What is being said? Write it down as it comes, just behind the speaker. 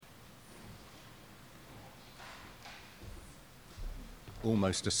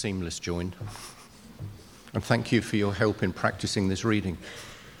Almost a seamless join. And thank you for your help in practicing this reading.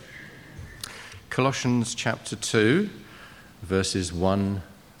 Colossians chapter 2, verses 1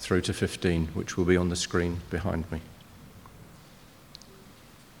 through to 15, which will be on the screen behind me.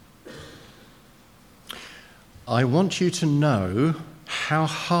 I want you to know how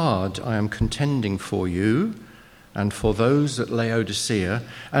hard I am contending for you and for those at Laodicea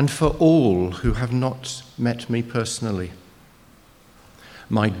and for all who have not met me personally.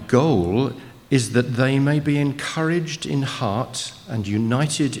 My goal is that they may be encouraged in heart and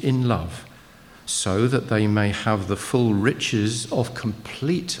united in love, so that they may have the full riches of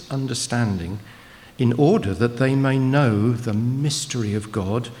complete understanding, in order that they may know the mystery of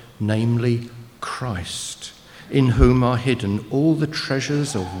God, namely Christ, in whom are hidden all the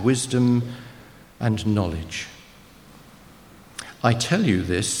treasures of wisdom and knowledge. I tell you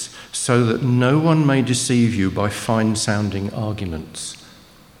this so that no one may deceive you by fine-sounding arguments.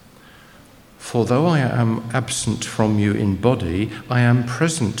 For though I am absent from you in body, I am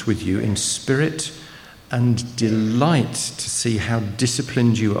present with you in spirit and delight to see how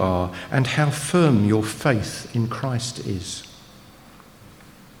disciplined you are and how firm your faith in Christ is.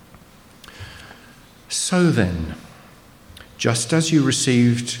 So then, just as you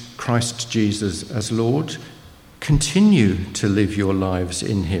received Christ Jesus as Lord, continue to live your lives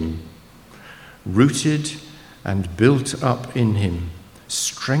in him, rooted and built up in him,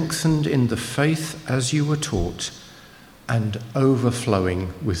 strengthened in the faith as you were taught, and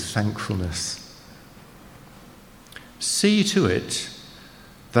overflowing with thankfulness. See to it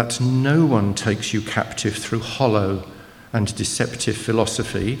that no one takes you captive through hollow and deceptive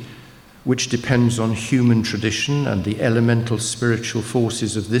philosophy, which depends on human tradition and the elemental spiritual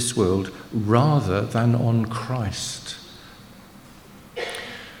forces of this world, rather than on Christ.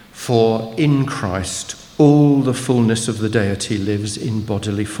 For in Christ all the fullness of the deity lives in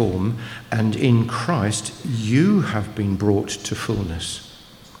bodily form, and in Christ you have been brought to fullness.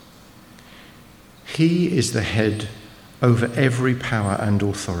 He is the head over every power and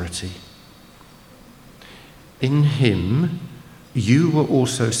authority. In him you were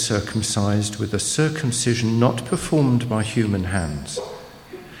also circumcised with a circumcision not performed by human hands.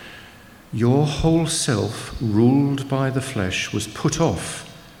 Your whole self, ruled by the flesh, was put off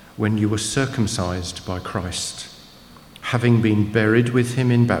when you were circumcised by Christ, having been buried with him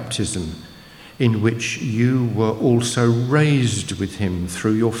in baptism, in which you were also raised with him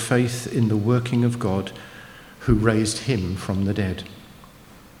through your faith in the working of God, who raised him from the dead.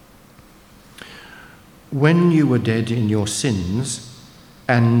 When you were dead in your sins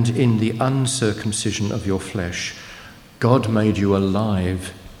and in the uncircumcision of your flesh, God made you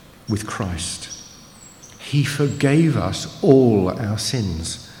alive with Christ. He forgave us all our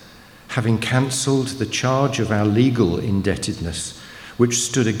sins, having cancelled the charge of our legal indebtedness, which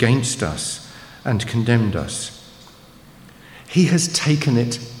stood against us and condemned us. He has taken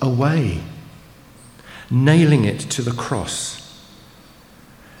it away, nailing it to the cross.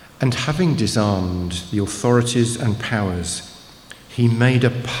 And having disarmed the authorities and powers, he made a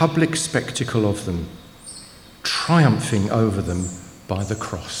public spectacle of them, triumphing over them by the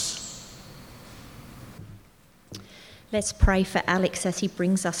cross. Let's pray for Alex as he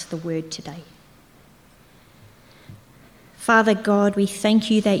brings us the word today. Father God, we thank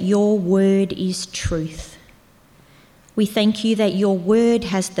you that your word is truth. We thank you that your word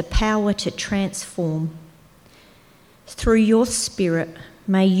has the power to transform. Through your Spirit,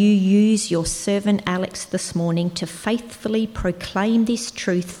 may you use your servant Alex this morning to faithfully proclaim this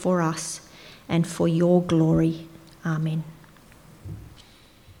truth for us and for your glory. Amen.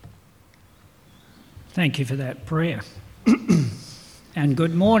 Thank you for that prayer. And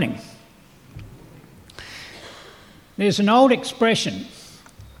good morning. There's an old expression,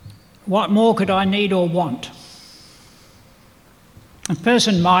 what more could I need or want? A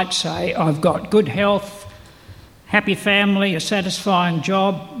person might say, I've got good health, happy family, a satisfying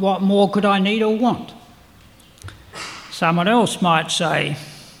job, what more could I need or want? Someone else might say,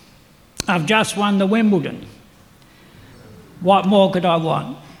 I've just won the Wimbledon, what more could I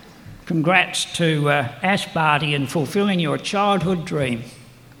want? Congrats to Ash Barty in fulfilling your childhood dream.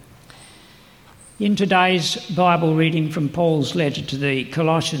 In today's Bible reading from Paul's letter to the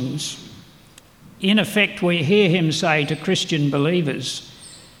Colossians, in effect we hear him say to Christian believers,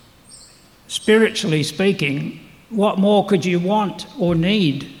 spiritually speaking, what more could you want or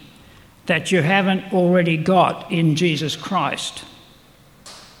need that you haven't already got in Jesus Christ?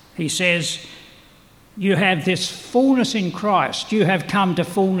 He says, you have this fullness in Christ. You have come to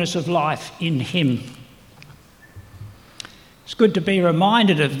fullness of life in him. It's good to be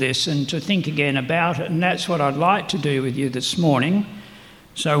reminded of this and to think again about it, and that's what I'd like to do with you this morning.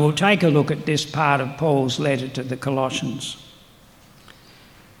 So we'll take a look at this part of Paul's letter to the Colossians.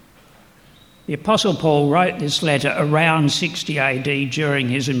 The Apostle Paul wrote this letter around 60 AD during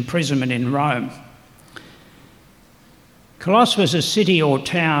his imprisonment in Rome. Colossus was a city or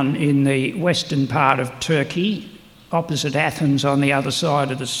town in the western part of Turkey, opposite Athens on the other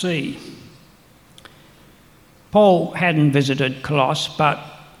side of the sea. Paul hadn't visited Colossus, but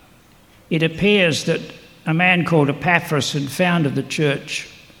it appears that a man called Epaphras had founded the church,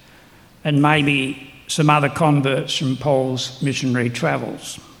 and maybe some other converts from Paul's missionary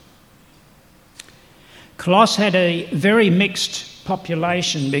travels. Colossus had a very mixed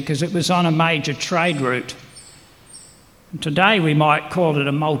population because it was on a major trade route. Today we might call it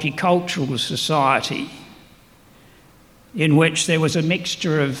a multicultural society in which there was a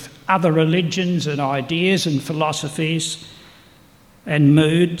mixture of other religions and ideas and philosophies and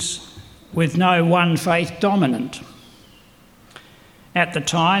moods, with no one faith dominant. At the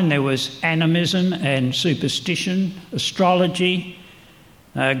time there was animism and superstition, astrology,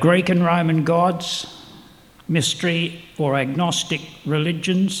 Greek and Roman gods, mystery or agnostic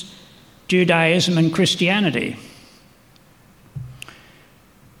religions, Judaism and Christianity.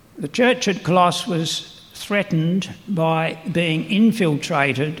 The church at Colossus was threatened by being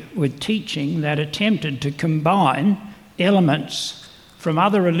infiltrated with teaching that attempted to combine elements from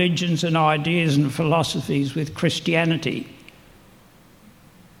other religions and ideas and philosophies with Christianity.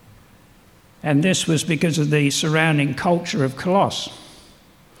 And this was because of the surrounding culture of Colossus,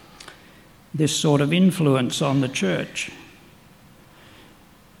 this sort of influence on the church.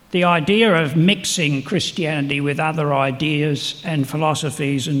 The idea of mixing Christianity with other ideas and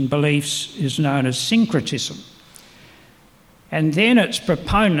philosophies and beliefs is known as syncretism. And then its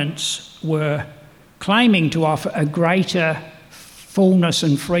proponents were claiming to offer a greater fullness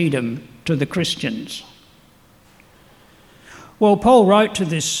and freedom to the Christians. Well, Paul wrote to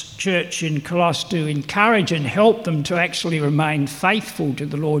this church in Colossus to encourage and help them to actually remain faithful to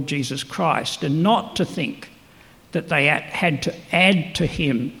the Lord Jesus Christ and not to think that they had to add to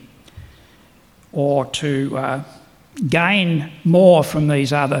him or to gain more from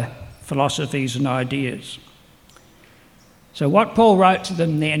these other philosophies and ideas. So what Paul wrote to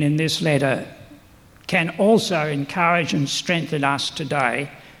them then in this letter can also encourage and strengthen us today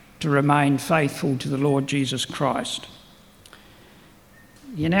to remain faithful to the Lord Jesus Christ.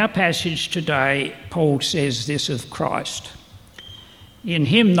 In our passage today, Paul says this of Christ: "In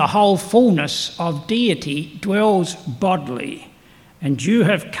him the whole fullness of deity dwells bodily, and you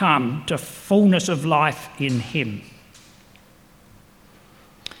have come to fullness of life in him."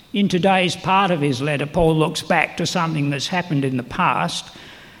 In today's part of his letter, Paul looks back to something that's happened in the past,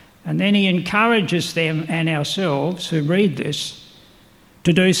 and then he encourages them and ourselves who read this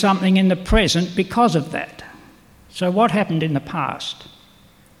to do something in the present because of that. So what happened in the past?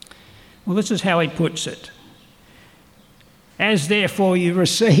 Well, this is how he puts it. "As therefore you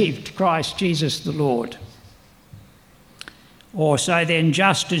received Christ Jesus the Lord." Or so then,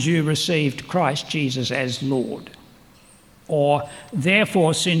 just as you received Christ Jesus as Lord. Or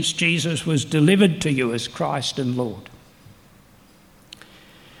therefore, since Jesus was delivered to you as Christ and Lord.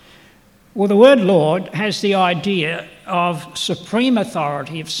 Well, the word Lord has the idea of supreme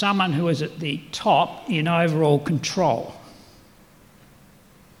authority, of someone who is at the top in overall control.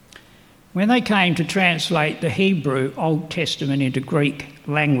 When they came to translate the Hebrew Old Testament into Greek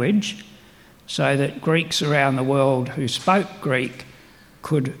language, so that Greeks around the world who spoke Greek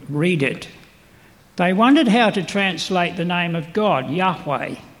could read it, they wondered how to translate the name of God,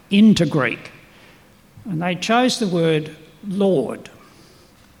 Yahweh, into Greek. And they chose the word Lord.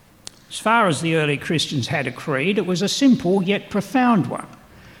 As far as the early Christians had a creed, it was a simple yet profound one.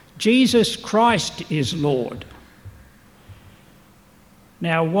 Jesus Christ is Lord.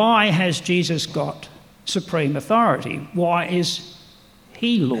 Now, why has Jesus got supreme authority? Why is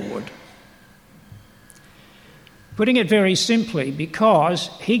he Lord? Putting it very simply, because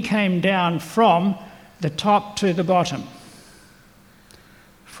he came down from the top to the bottom,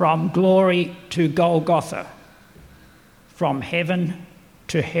 from glory to Golgotha, from heaven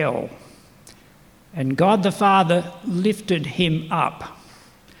to hell. And God the Father lifted him up,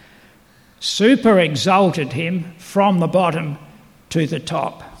 super exalted him from the bottom to the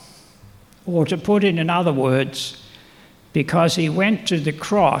top. Or to put it in other words, because he went to the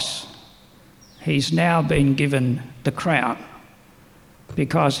cross, he's now been given the crown.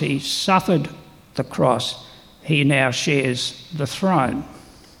 Because he suffered the cross, he now shares the throne.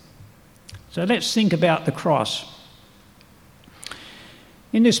 So let's think about the cross.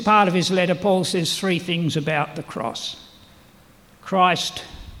 In this part of his letter, Paul says three things about the cross. Christ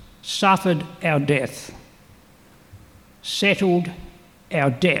suffered our death, settled our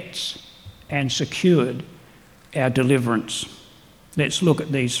debts and secured our deliverance. Let's look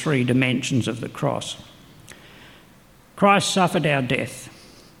at these three dimensions of the cross. Christ suffered our death.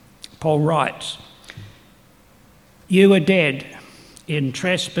 Paul writes, "You were dead in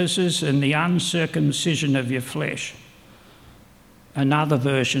trespasses and the uncircumcision of your flesh." Another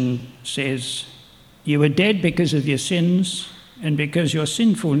version says, "You were dead because of your sins and because your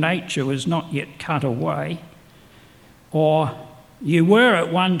sinful nature was not yet cut away." Or, "You were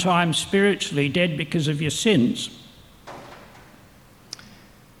at one time spiritually dead because of your sins."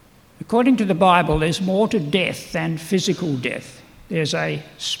 According to the Bible, there's more to death than physical death. There's a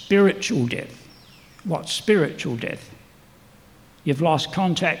spiritual death. What's spiritual death? You've lost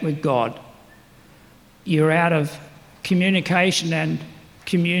contact with God. You're out of communication and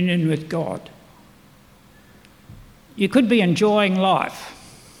communion with God. You could be enjoying life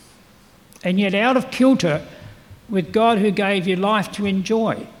and yet out of kilter with God who gave you life to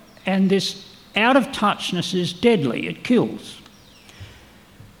enjoy. And this out of touchness is deadly, it kills.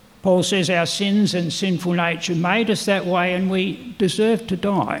 Paul says our sins and sinful nature made us that way and we deserve to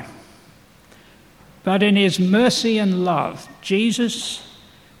die. But in his mercy and love, Jesus,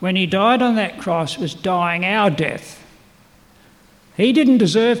 when he died on that cross, was dying our death. He didn't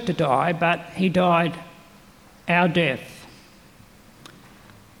deserve to die, but he died our death.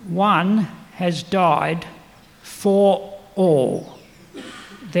 One has died for all.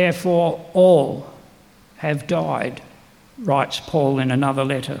 Therefore, all have died, writes Paul in another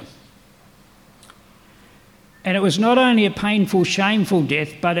letter. And it was not only a painful, shameful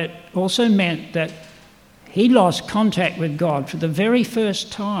death, but it also meant that he lost contact with God for the very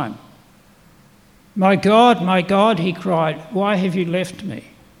first time. My God," he cried, "why have you left me?"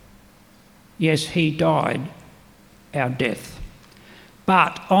 Yes, he died our death.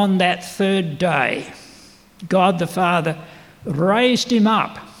 But on that third day, God the Father raised him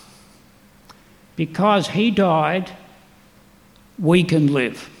up. Because he died, we can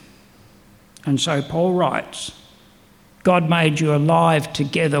live. And so Paul writes, God made you alive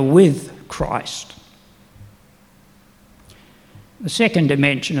together with Christ. The second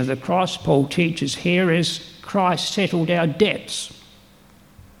dimension of the cross Paul teaches here is Christ settled our debts.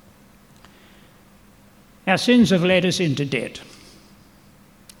 Our sins have led us into debt.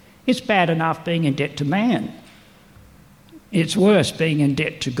 It's bad enough being in debt to man. It's worse being in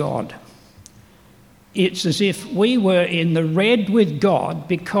debt to God. It's as if we were in the red with God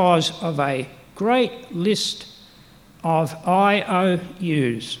because of a great list of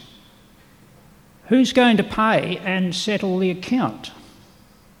IOUs. Who's going to pay and settle the account?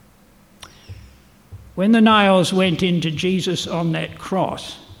 When the nails went into Jesus on that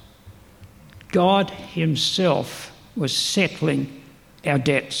cross, God himself was settling our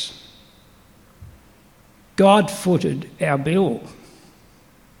debts. God footed our bill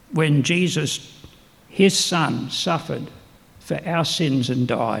when Jesus, his Son, suffered for our sins and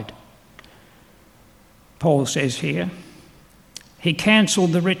died. Paul says here, he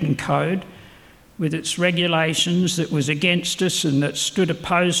cancelled the written code with its regulations that was against us and that stood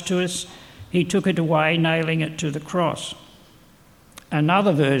opposed to us. He took it away, nailing it to the cross.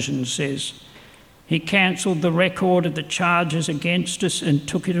 Another version says, he cancelled the record of the charges against us and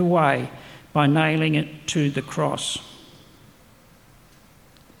took it away by nailing it to the cross.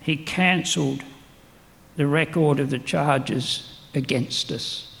 He cancelled the record of the charges against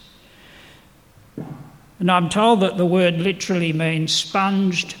us. And I'm told that the word literally means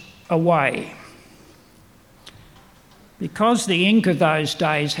sponged away. Because the ink of those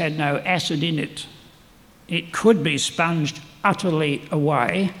days had no acid in it, it could be sponged utterly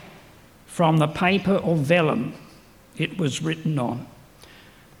away from the paper or vellum it was written on.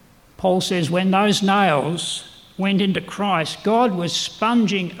 Paul says when those nails went into Christ, God was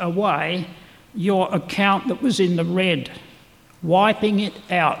sponging away your account that was in the red, wiping it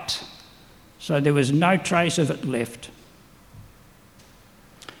out so there was no trace of it left.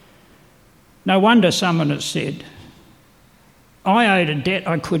 No wonder someone has said, I owed a debt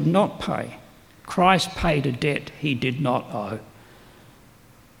I could not pay. Christ paid a debt he did not owe.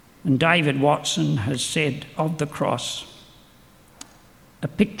 And David Watson has said of the cross, a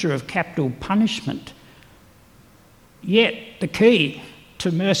picture of capital punishment, yet the key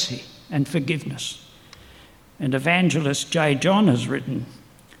to mercy and forgiveness. And evangelist J. John has written,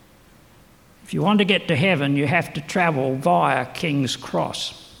 if you want to get to heaven, you have to travel via King's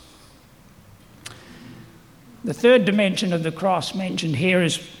Cross. The third dimension of the cross mentioned here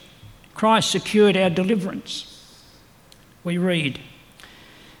is Christ secured our deliverance. We read,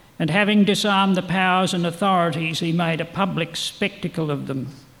 and having disarmed the powers and authorities, he made a public spectacle of them,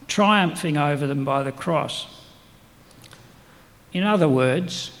 triumphing over them by the cross. In other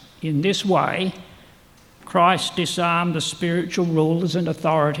words, in this way, Christ disarmed the spiritual rulers and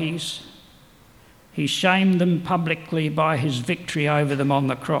authorities. He shamed them publicly by his victory over them on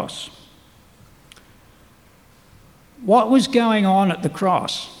the cross. What was going on at the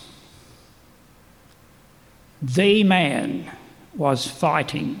cross? The man was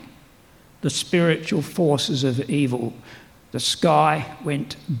fighting the spiritual forces of evil. The sky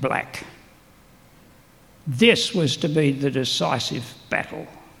went black. This was to be the decisive battle.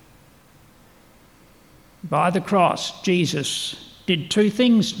 By the cross, Jesus did two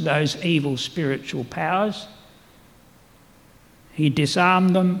things to those evil spiritual powers. He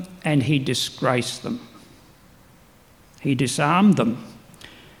disarmed them and he disgraced them. He disarmed them.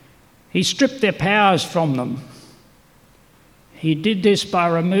 He stripped their powers from them. He did this by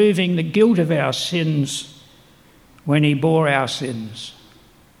removing the guilt of our sins when he bore our sins.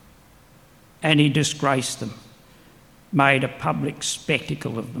 And he disgraced them, made a public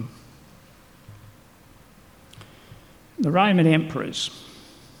spectacle of them. The Roman emperors,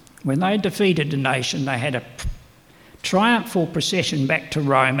 when they defeated a nation, they had a triumphal procession back to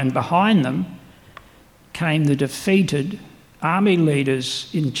Rome, and behind them came the defeated army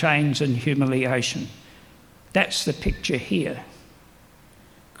leaders in chains and humiliation. That's the picture here.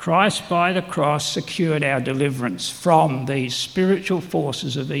 Christ by the cross secured our deliverance from these spiritual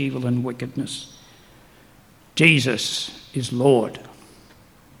forces of evil and wickedness. Jesus is Lord.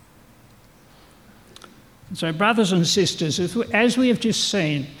 So, brothers and sisters, as we have just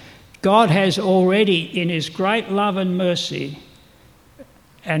seen, God has already, in his great love and mercy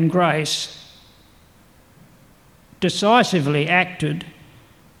and grace, decisively acted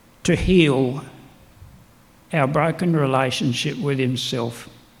to heal our broken relationship with himself.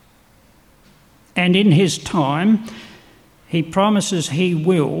 And in his time, he promises he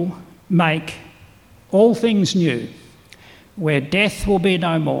will make all things new, where death will be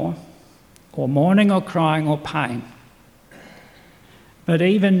no more, or mourning or crying or pain. But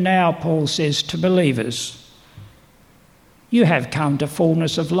even now, Paul says to believers, you have come to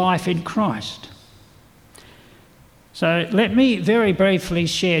fullness of life in Christ. So let me very briefly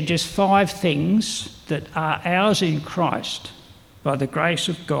share just 5 things that are ours in Christ by the grace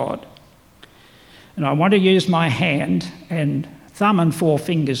of God. And I want to use my hand and thumb and 4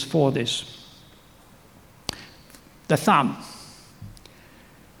 fingers for this. The thumb.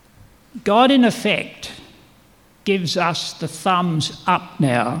 God, in effect, gives us the thumbs up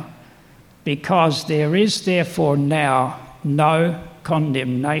now, because there is therefore now no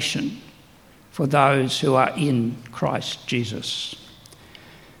condemnation for those who are in Christ Jesus.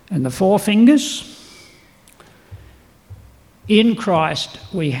 And the 4 fingers. In Christ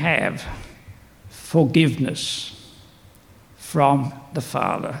we have forgiveness from the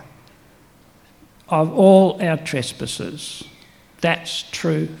Father of all our trespasses. That's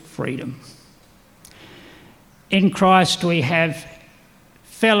true freedom. In Christ we have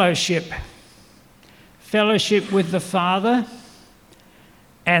fellowship with the Father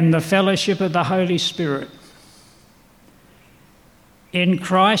and the fellowship of the Holy Spirit. In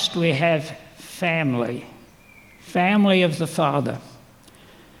Christ we have family of the Father.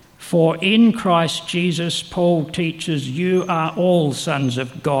 For in Christ Jesus, Paul teaches, you are all sons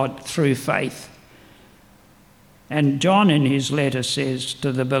of God through faith. And John in his letter says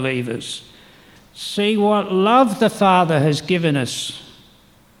to the believers, see what love the Father has given us,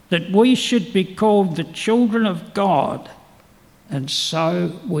 that we should be called the children of God, and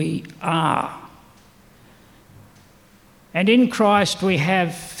so we are. And in Christ we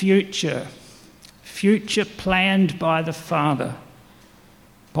have future planned by the Father.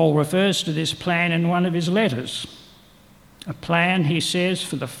 Paul refers to this plan in one of his letters. A plan, he says,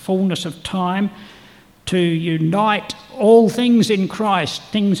 for the fullness of time, to unite all things in Christ,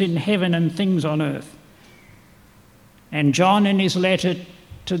 things in heaven and things on earth. And John, in his letter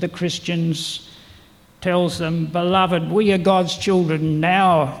to the Christians, tells them, beloved, we are God's children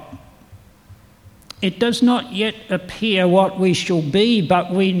now. It does not yet appear what we shall be,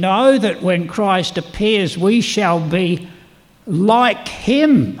 but we know that when Christ appears, we shall be like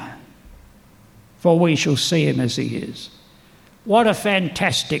him, for we shall see him as he is. What a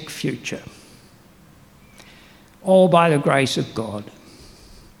fantastic future. All by the grace of God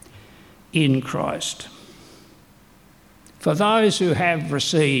in Christ. For those who have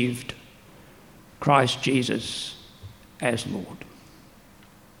received Christ Jesus as Lord.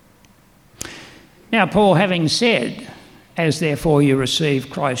 Now, Paul, having said, as therefore you receive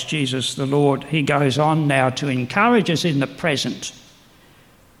Christ Jesus the Lord, he goes on now to encourage us in the present.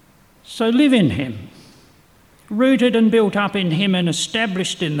 So live in him, rooted and built up in him and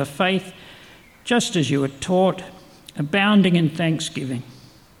established in the faith, just as you were taught, abounding in thanksgiving.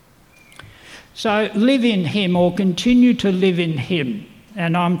 So live in him, or continue to live in him.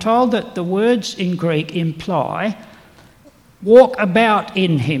 And I'm told that the words in Greek imply walk about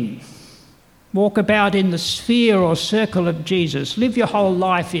in him. Walk about in the sphere or circle of Jesus. Live your whole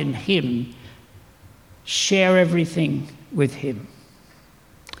life in him. Share everything with him.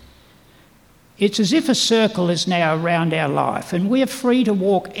 It's as if a circle is now around our life, and we are free to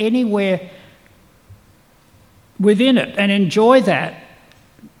walk anywhere within it and enjoy that,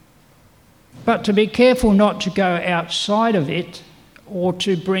 but to be careful not to go outside of it or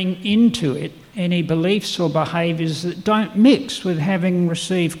to bring into it any beliefs or behaviours that don't mix with having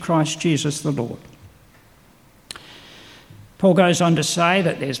received Christ Jesus the Lord. Paul goes on to say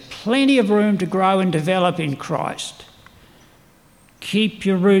that there's plenty of room to grow and develop in Christ. Keep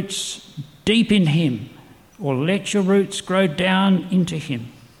your roots deep in him, or let your roots grow down into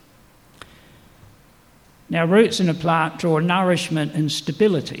him. Now, roots in a plant draw nourishment and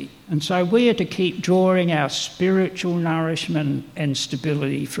stability, and so we are to keep drawing our spiritual nourishment and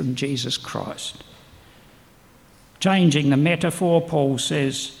stability from Jesus Christ. Changing the metaphor, Paul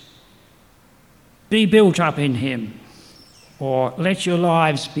says, be built up in him, or let your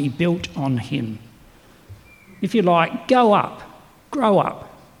lives be built on him. If you like, go up, grow up.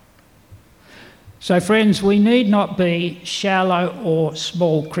 So friends, we need not be shallow or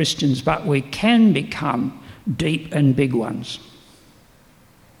small Christians, but we can become deep and big ones.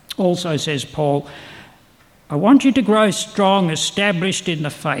 Also, says Paul, I want you to grow strong, established in the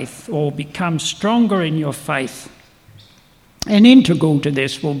faith, or become stronger in your faith. And integral to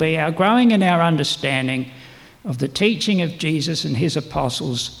this will be our growing in our understanding of the teaching of Jesus and his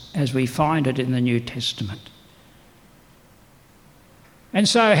apostles as we find it in the New Testament. And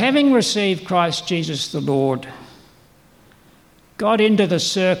so, having received Christ Jesus the Lord, got into the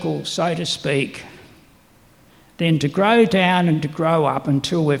circle, so to speak, then to grow down and to grow up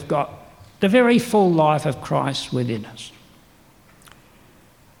until we've got the very full life of Christ within us.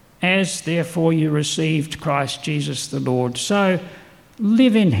 As therefore you received Christ Jesus the Lord, so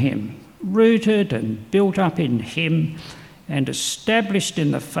live in him, rooted and built up in him and established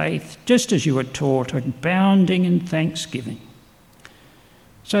in the faith, just as you were taught, abounding in thanksgiving.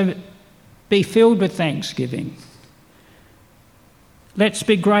 So be filled with thanksgiving. Let's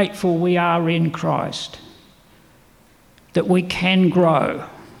be grateful we are in Christ, that we can grow,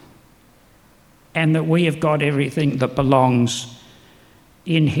 and that we have got everything that belongs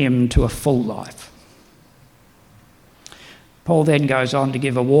in him to a full life. Paul then goes on to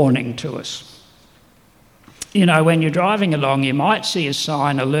give a warning to us. You know, when you're driving along, you might see a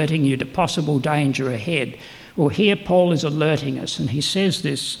sign alerting you to possible danger ahead. Well, here Paul is alerting us, and he says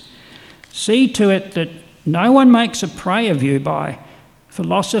this, see to it that no one makes a prey of you by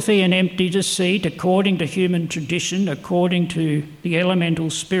philosophy and empty deceit, according to human tradition, according to the elemental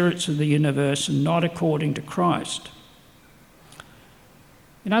spirits of the universe, and not according to Christ.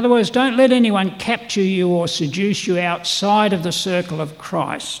 In other words, don't let anyone capture you or seduce you outside of the circle of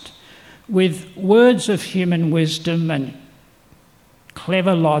Christ with words of human wisdom and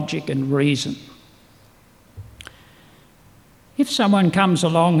clever logic and reason. If someone comes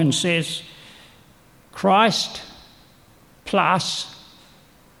along and says, Christ plus,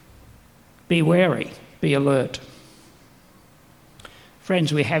 be wary, be alert.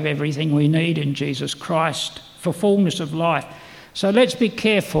 Friends, we have everything we need in Jesus Christ for fullness of life. So let's be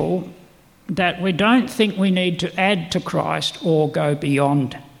careful that we don't think we need to add to Christ or go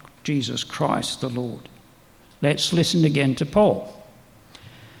beyond Jesus Christ the Lord. Let's listen again to Paul.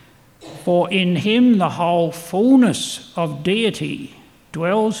 For in him the whole fullness of deity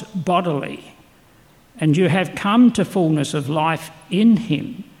dwells bodily, and you have come to fullness of life in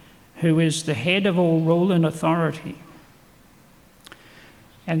him, who is the head of all rule and authority.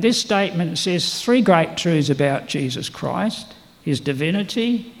 And this statement says three great truths about Jesus Christ: his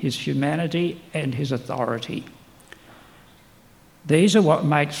divinity, his humanity, and his authority. These are what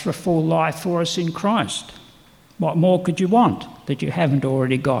makes for a full life for us in Christ. What more could you want that you haven't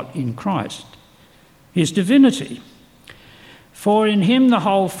already got in Christ? His divinity. For in him the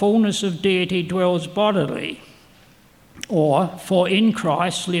whole fullness of deity dwells bodily. Or, for in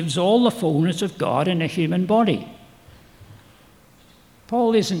Christ lives all the fullness of God in a human body.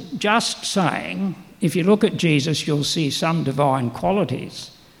 Paul isn't just saying, if you look at Jesus, you'll see some divine qualities.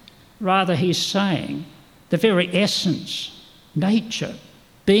 Rather, he's saying the very essence, nature,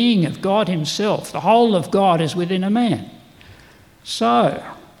 being of God himself, the whole of God is within a man. So,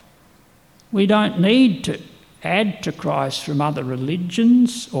 we don't need to add to Christ from other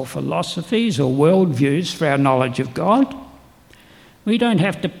religions or philosophies or worldviews for our knowledge of God. We don't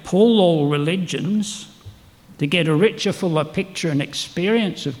have to pull all religions, to get a richer, fuller picture and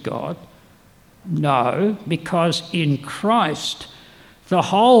experience of God? No, because in Christ the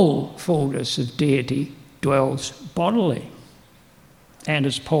whole fullness of deity dwells bodily. And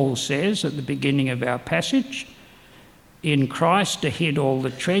as Paul says at the beginning of our passage, in Christ are hid all the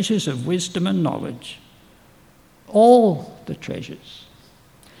treasures of wisdom and knowledge. All the treasures.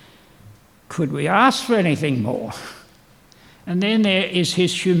 Could we ask for anything more? And then there is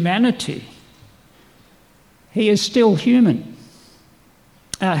his humanity. He is still human.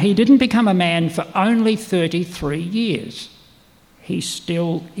 He didn't become a man for only 33 years. He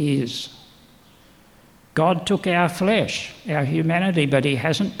still is. God took our flesh, our humanity, but he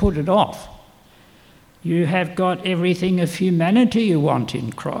hasn't put it off. You have got everything of humanity you want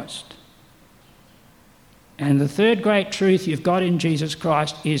in Christ. And the third great truth you've got in Jesus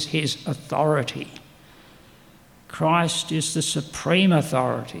Christ is his authority. Christ is the supreme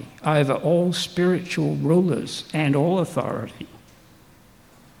authority over all spiritual rulers and all authority.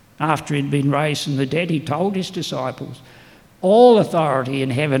 After he'd been raised from the dead, he told his disciples, "All authority in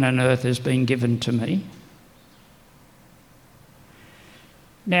heaven and earth has been given to me."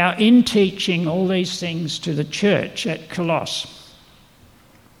 Now, in teaching all these things to the church at Colossae,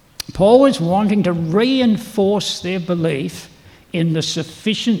 Paul was wanting to reinforce their belief in the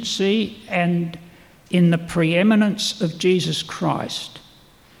sufficiency and in the preeminence of Jesus Christ,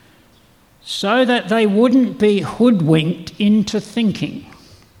 so that they wouldn't be hoodwinked into thinking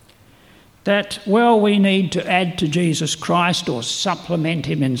that, well, we need to add to Jesus Christ or supplement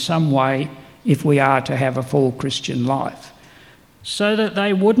him in some way if we are to have a full Christian life, so that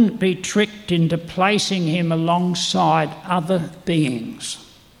they wouldn't be tricked into placing him alongside other beings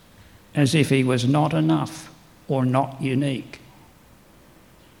as if he was not enough or not unique.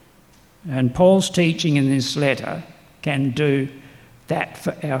 And Paul's teaching in this letter can do that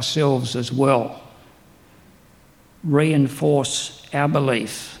for ourselves as well. Reinforce our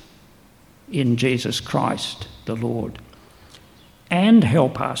belief in Jesus Christ the Lord, and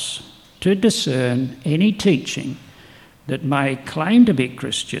help us to discern any teaching that may claim to be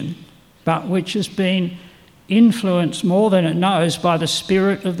Christian, but which has been influenced more than it knows by the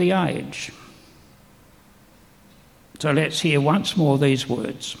spirit of the age. So let's hear once more these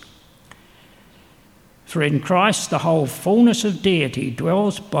words. For in Christ the whole fullness of deity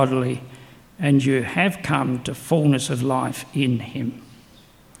dwells bodily, and you have come to fullness of life in him.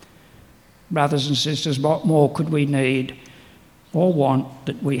 Brothers and sisters, what more could we need or want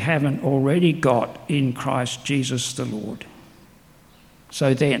that we haven't already got in Christ Jesus the Lord?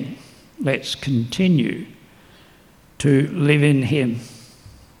 So then, let's continue to live in him,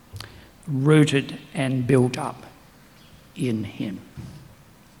 rooted and built up in him.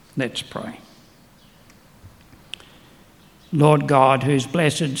 Let's pray. Lord God, whose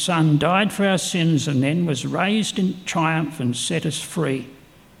blessed Son died for our sins and then was raised in triumph and set us free,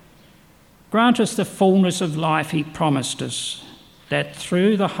 grant us the fullness of life he promised us, that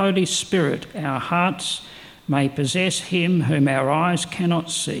through the Holy Spirit our hearts may possess him whom our eyes cannot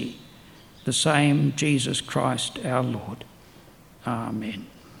see, the same Jesus Christ our Lord. Amen.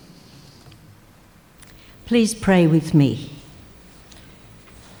 Please pray with me.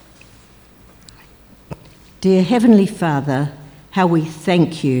 Dear Heavenly Father, how we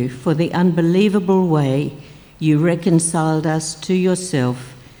thank you for the unbelievable way you reconciled us to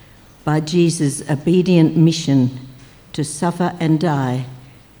yourself by Jesus' obedient mission to suffer and die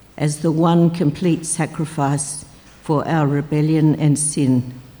as the one complete sacrifice for our rebellion and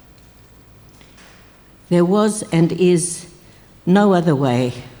sin. There was and is no other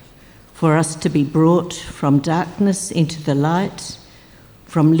way for us to be brought from darkness into the light,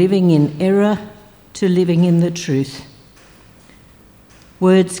 from living in error to living in the truth.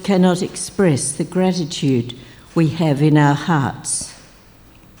 Words cannot express the gratitude we have in our hearts.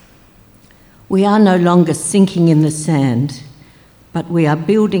 We are no longer sinking in the sand, but we are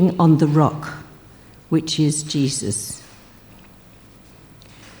building on the rock, which is Jesus.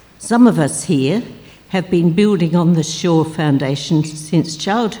 Some of us here have been building on the sure foundation since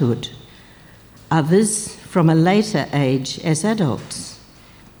childhood, others from a later age as adults.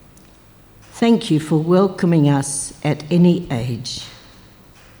 Thank you for welcoming us at any age.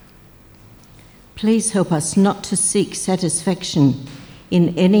 Please help us not to seek satisfaction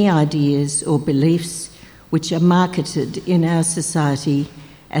in any ideas or beliefs which are marketed in our society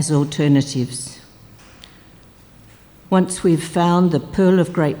as alternatives. Once we've found the pearl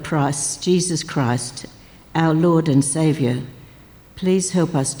of great price, Jesus Christ, our Lord and Saviour, please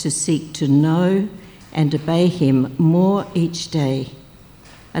help us to seek to know and obey him more each day,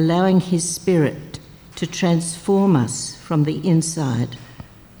 allowing his Spirit to transform us from the inside.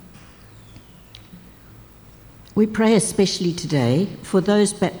 We pray especially today for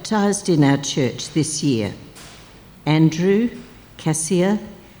those baptised in our church this year: Andrew, Cassia,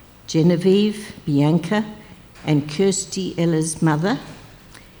 Genevieve, Bianca, and Kirsty Ella's mother.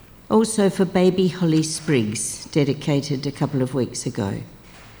 Also for baby Holly Spriggs, dedicated a couple of weeks ago.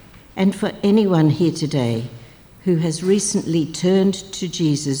 And for anyone here today who has recently turned to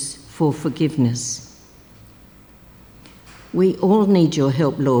Jesus for forgiveness. We all need your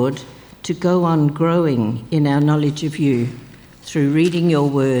help, Lord, to go on growing in our knowledge of you through reading your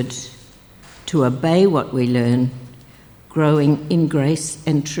word, to obey what we learn, growing in grace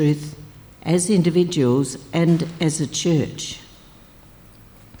and truth as individuals and as a church.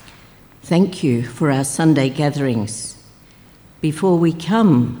 Thank you for our Sunday gatherings. Before we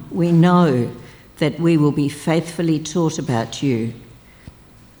come, we know that we will be faithfully taught about you.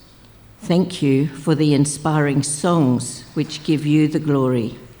 Thank you for the inspiring songs which give you the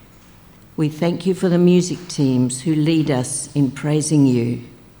glory. We thank you for the music teams who lead us in praising you.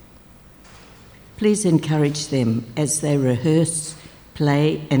 Please encourage them as they rehearse,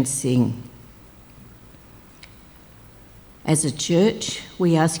 play, and sing. As a church,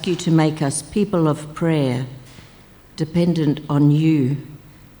 we ask you to make us people of prayer, dependent on you,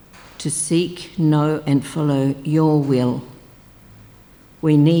 to seek, know, and follow your will.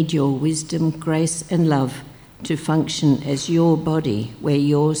 We need your wisdom, grace, and love to function as your body where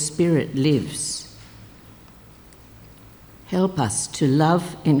your spirit lives. Help us to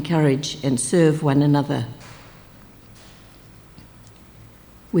love, encourage, and serve one another.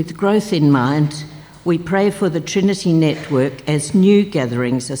 With growth in mind, we pray for the Trinity Network as new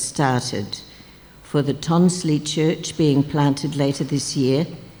gatherings are started, for the Tonsley Church being planted later this year,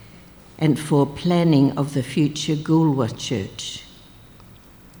 and for planning of the future Goolwa Church.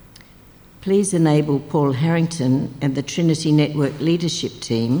 Please enable Paul Harrington and the Trinity Network leadership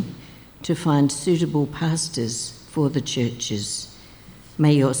team to find suitable pastors for the churches.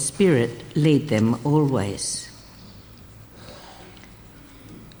 May your Spirit lead them always.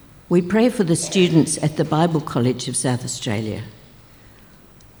 We pray for the students at the Bible College of South Australia,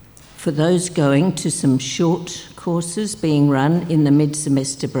 for those going to some short courses being run in the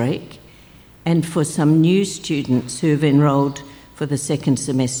mid-semester break, and for some new students who have enrolled for the second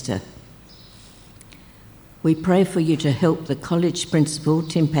semester. We pray for you to help the college principal,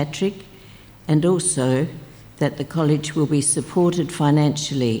 Tim Patrick, and also that the college will be supported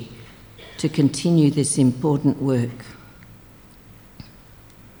financially to continue this important work.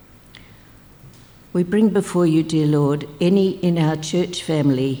 We bring before you, dear Lord, any in our church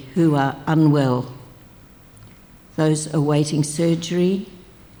family who are unwell, those awaiting surgery,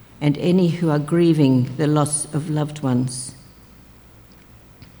 and any who are grieving the loss of loved ones.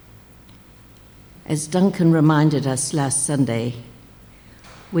 As Duncan reminded us last Sunday,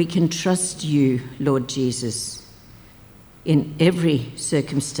 we can trust you, Lord Jesus, in every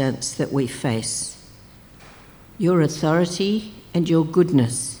circumstance that we face. Your authority and your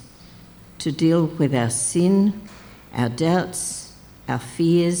goodness to deal with our sin, our doubts, our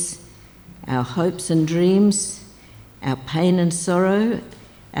fears, our hopes and dreams, our pain and sorrow,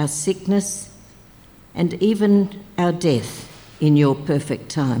 our sickness, and even our death in your perfect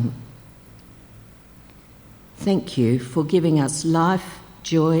time. Thank you for giving us life,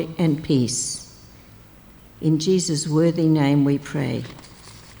 joy, and peace. In Jesus' worthy name we pray.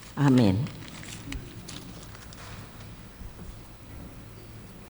 Amen.